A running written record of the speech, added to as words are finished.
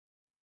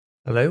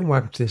Hello and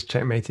welcome to this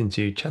Checkmate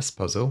into chess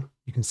puzzle.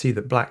 You can see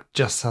that black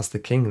just has the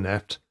king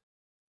left.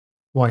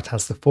 White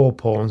has the 4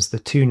 pawns, the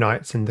 2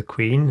 knights and the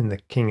queen and the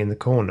king in the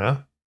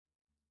corner.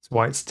 It's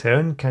white's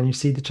turn. Can you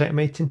see the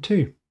checkmate in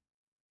 2?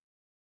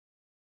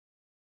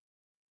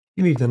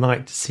 You move the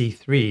knight to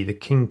c3, the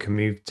king can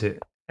move to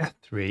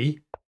f3.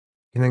 You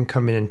can then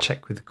come in and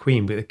check with the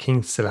queen, but the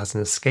king still has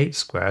an escape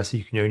square, so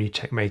you can only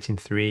checkmate in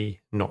 3,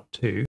 not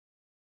 2.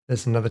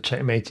 There's another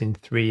checkmate in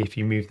 3 if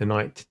you move the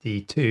knight to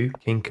d2.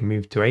 King can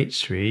move to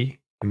h3. You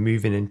can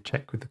move in and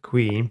check with the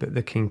queen, but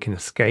the king can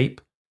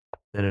escape.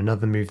 Then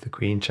another move the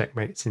queen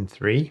checkmates in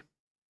 3.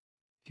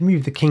 If you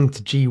move the king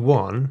to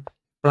g1,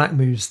 black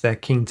moves their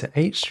king to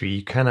h3.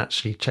 You can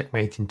actually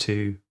checkmate in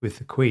 2 with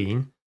the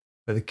queen,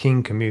 but the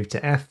king can move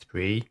to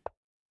f3,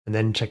 and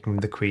then checking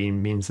with the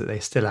queen means that they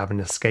still have an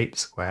escape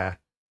square,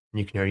 and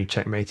you can only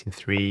checkmate in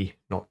 3,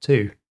 not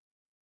 2. If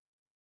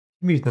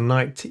you move the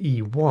knight to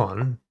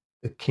e1,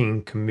 the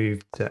king can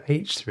move to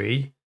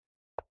h3. You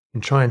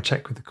can try and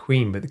check with the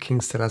queen, but the king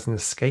still has an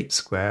escape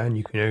square, and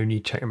you can only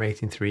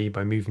checkmate in 3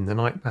 by moving the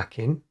knight back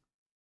in.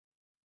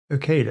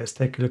 Okay, let's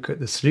take a look at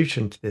the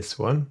solution to this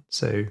one.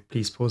 So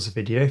please pause the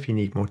video if you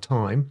need more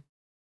time.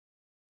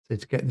 So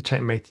to get the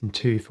checkmate in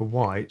 2 for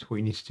white, what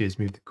you need to do is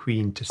move the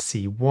queen to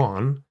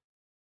c1.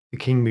 The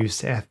king moves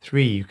to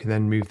f3. You can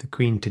then move the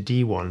queen to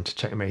d1 to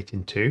checkmate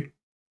in 2.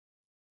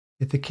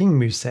 If the king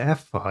moves to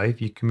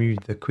f5, you can move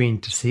the queen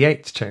to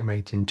c8 to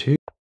checkmate in 2.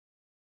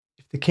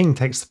 If the king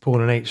takes the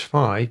pawn on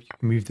h5, you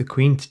can move the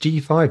queen to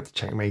g5 to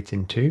checkmate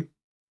in 2.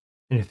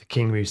 And if the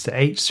king moves to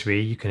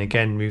h3, you can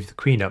again move the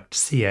queen up to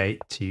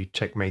c8 to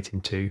checkmate in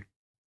 2.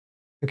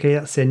 Okay,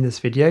 that's the end of this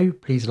video.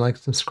 Please like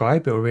and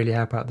subscribe, it will really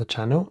help out the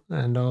channel,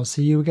 and I'll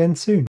see you again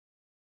soon.